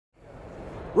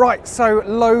Right, so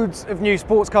loads of new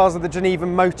sports cars at the Geneva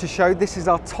Motor Show. This is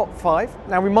our top 5.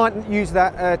 Now we might use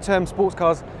that term sports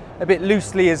cars a bit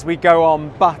loosely as we go on,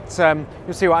 but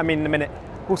you'll see what I mean in a minute.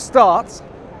 We'll start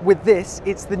with this.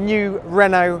 It's the new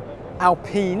Renault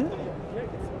Alpine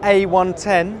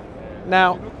A110.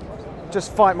 Now,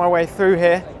 just fight my way through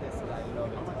here.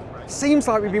 Seems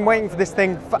like we've been waiting for this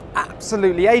thing for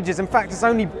absolutely ages. In fact, it's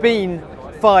only been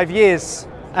 5 years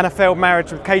and a failed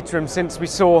marriage with Caterham since we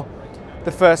saw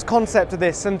the first concept of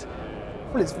this, and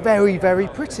well, it's very, very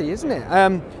pretty, isn't it?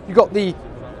 You've got the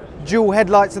dual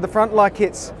headlights at the front like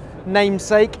its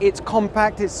namesake. It's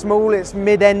compact, it's small, it's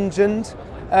mid-engined.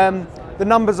 The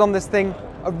numbers on this thing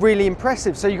are really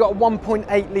impressive. So you've got a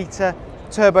 1.8 litre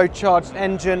turbocharged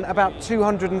engine, about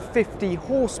 250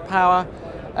 horsepower,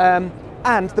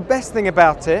 and the best thing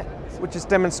about it, which is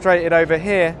demonstrated over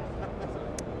here,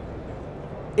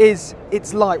 is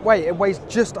it's lightweight. It weighs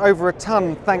just over a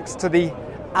tonne thanks to the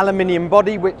aluminium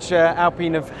body, which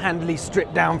Alpine have handily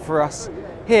stripped down for us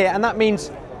here, and that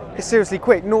means it's seriously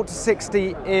quick. 0 to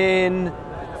 60 in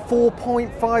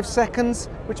 4.5 seconds,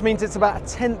 which means it's about a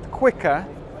tenth quicker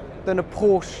than a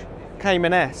Porsche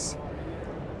Cayman S.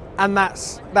 And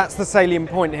that's the salient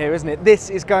point here, isn't it? This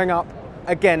is going up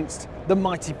against the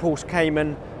mighty Porsche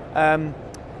Cayman.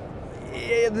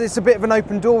 It's a bit of an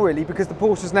open door really, because the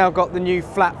Porsche has now got the new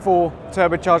flat 4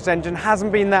 turbocharged engine.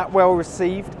 Hasn't been that well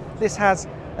received. This has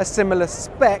a similar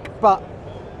spec, but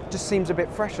just seems a bit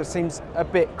fresher, seems a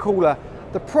bit cooler.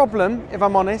 The problem, if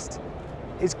I'm honest,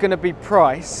 is going to be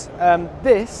price.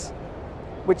 This,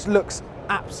 which looks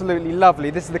absolutely lovely,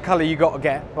 this is the colour you got to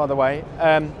get, by the way,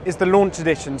 is the launch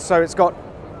edition. So it's got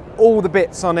all the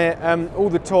bits on it, all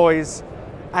the toys,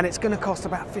 and it's going to cost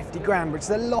about 50 grand, which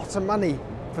is a lot of money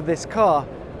for this car.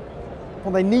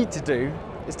 What they need to do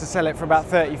is to sell it for about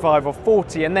 35 or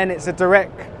 40, and then it's a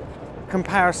direct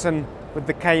comparison with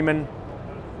the Cayman.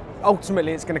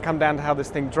 Ultimately, it's going to come down to how this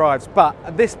thing drives, but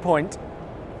at this point,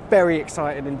 very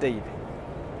excited indeed.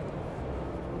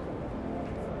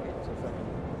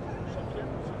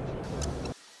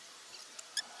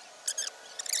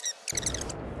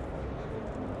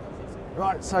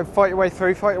 Right, so fight your way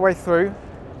through, fight your way through.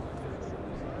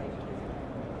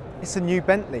 It's a new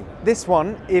Bentley. This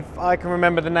one, if I can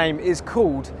remember the name, is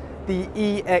called the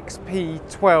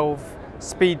EXP12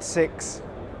 Speed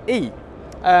 6e.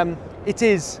 It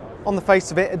is, on the face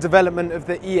of it, a development of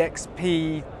the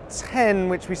EXP10,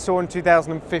 which we saw in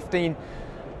 2015,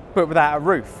 but without a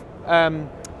roof. And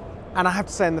I have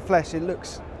to say, in the flesh, it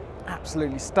looks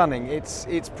absolutely stunning.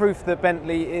 It's proof that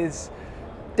Bentley is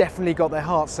definitely got their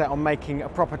heart set on making a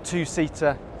proper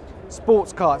two-seater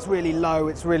sports car. It's really low,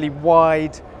 it's really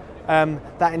wide.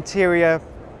 That interior,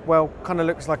 well, kind of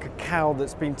looks like a cow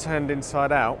that's been turned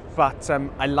inside out, but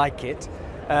I like it.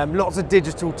 Lots of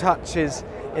digital touches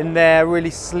in there,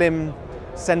 really slim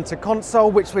center console,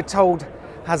 which we're told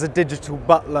has a digital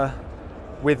butler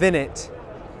within it.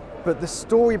 But the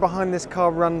story behind this car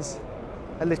runs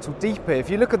a little deeper. If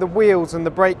you look at the wheels and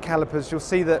the brake calipers, you'll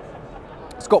see that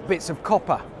it's got bits of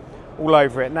copper all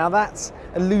over it. Now that's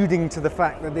alluding to the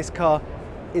fact that this car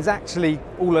is actually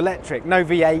all electric, no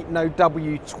V8, no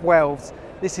W12s.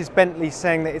 This is Bentley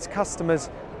saying that its customers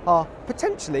are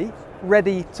potentially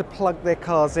ready to plug their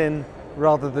cars in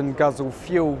rather than guzzle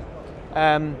fuel.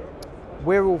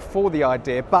 We're all for the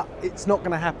idea, but it's not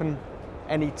going to happen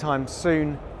anytime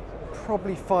soon.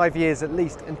 Probably 5 years at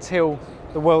least until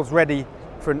the world's ready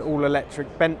for an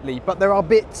all-electric Bentley. But there are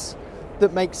bits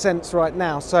that make sense right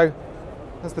now. So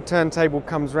as the turntable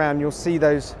comes round, you'll see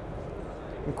those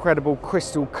incredible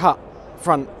crystal cut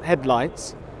front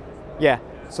headlights. Yeah,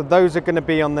 so those are going to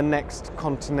be on the next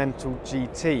Continental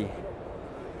GT.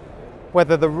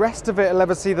 Whether the rest of it will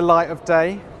ever see the light of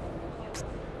day,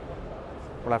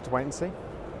 we'll have to wait and see.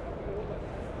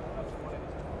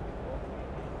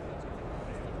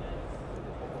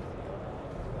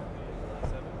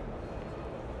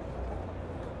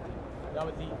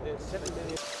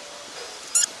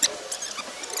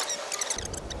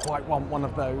 Quite want one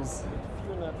of those.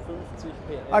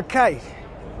 Okay,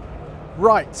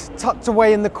 right, tucked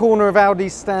away in the corner of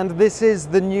Audi's stand, this is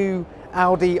the new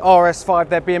Audi RS5,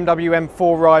 their BMW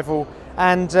M4 rival,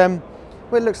 and well,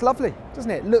 it looks lovely,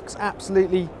 doesn't it? It looks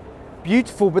absolutely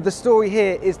beautiful, but the story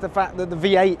here is the fact that the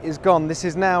V8 is gone. This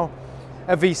is now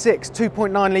a V6,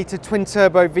 2.9 litre twin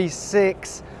turbo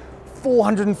V6,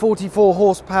 444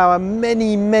 horsepower,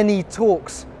 many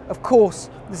torques. Of course,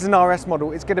 this is an RS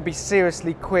model. It's going to be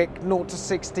seriously quick, 0 to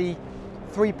 60,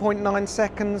 3.9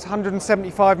 seconds,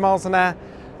 175 miles an hour,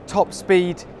 top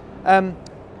speed.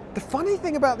 The funny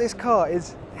thing about this car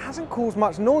is it hasn't caused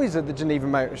much noise at the Geneva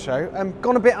Motor Show and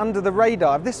gone a bit under the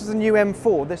radar. If this was a new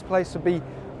M4, this place would be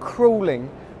crawling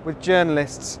with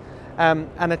journalists and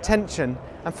attention.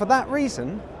 And for that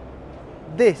reason,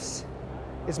 this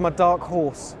is my dark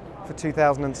horse for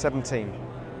 2017.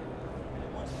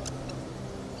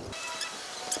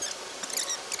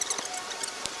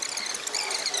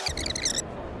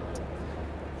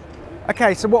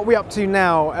 Okay, so what are we up to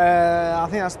now? I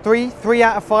think that's three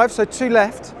out of 5, so 2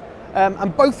 left.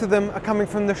 And both of them are coming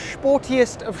from the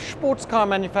sportiest of sports car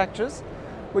manufacturers,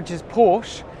 which is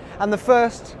Porsche. And the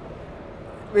first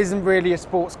isn't really a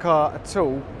sports car at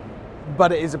all,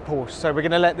 but it is a Porsche. So we're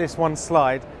going to let this one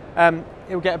slide.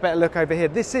 You'll get a better look over here.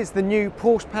 This is the new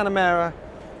Porsche Panamera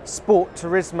Sport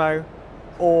Turismo,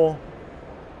 or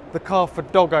the car for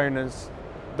dog owners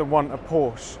that want a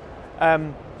Porsche.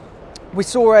 We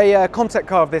saw a concept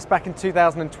car of this back in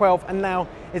 2012, and now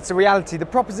it's a reality. The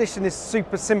proposition is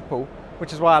super simple,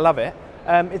 which is why I love it.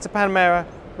 It's a Panamera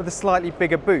with a slightly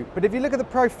bigger boot. But if you look at the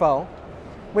profile,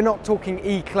 we're not talking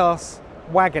E-Class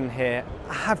wagon here.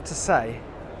 I have to say,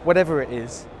 whatever it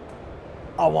is,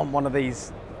 I want one of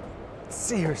these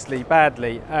seriously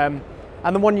badly. And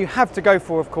the one you have to go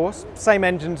for, of course, same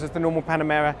engines as the normal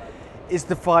Panamera, is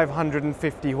the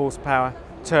 550 horsepower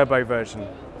turbo version.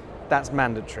 That's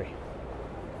mandatory.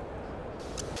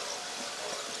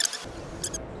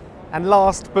 And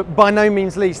last, but by no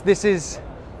means least, this is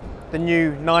the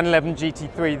new 911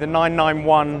 GT3, the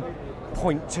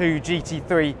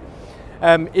 991.2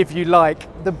 GT3, if you like.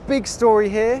 The big story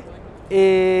here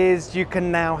is you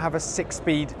can now have a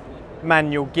 6-speed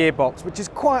manual gearbox, which is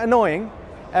quite annoying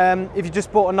if you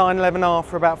just bought a 911R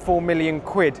for about 4 million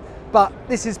quid. But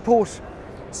this is Porsche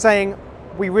saying,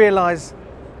 we realise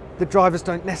the drivers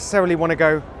don't necessarily want to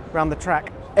go around the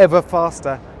track ever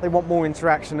faster. They want more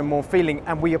interaction and more feeling,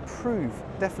 and we approve,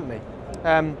 definitely.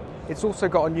 It's also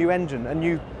got a new engine,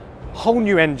 whole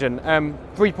new engine,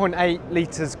 3.8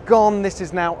 litres gone. This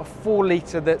is now a 4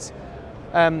 litre that's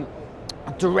a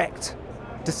direct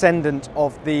descendant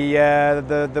of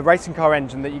the racing car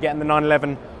engine that you get in the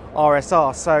 911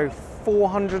 RSR. So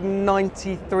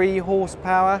 493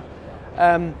 horsepower,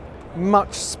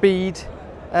 much speed.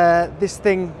 This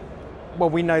thing, well,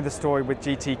 we know the story with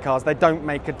GT cars. They don't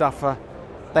make a duffer.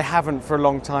 They haven't for a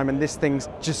long time, and this thing's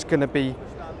just going to be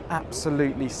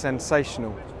absolutely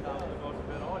sensational.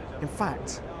 In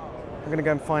fact, I'm going to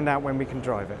go and find out when we can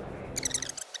drive it.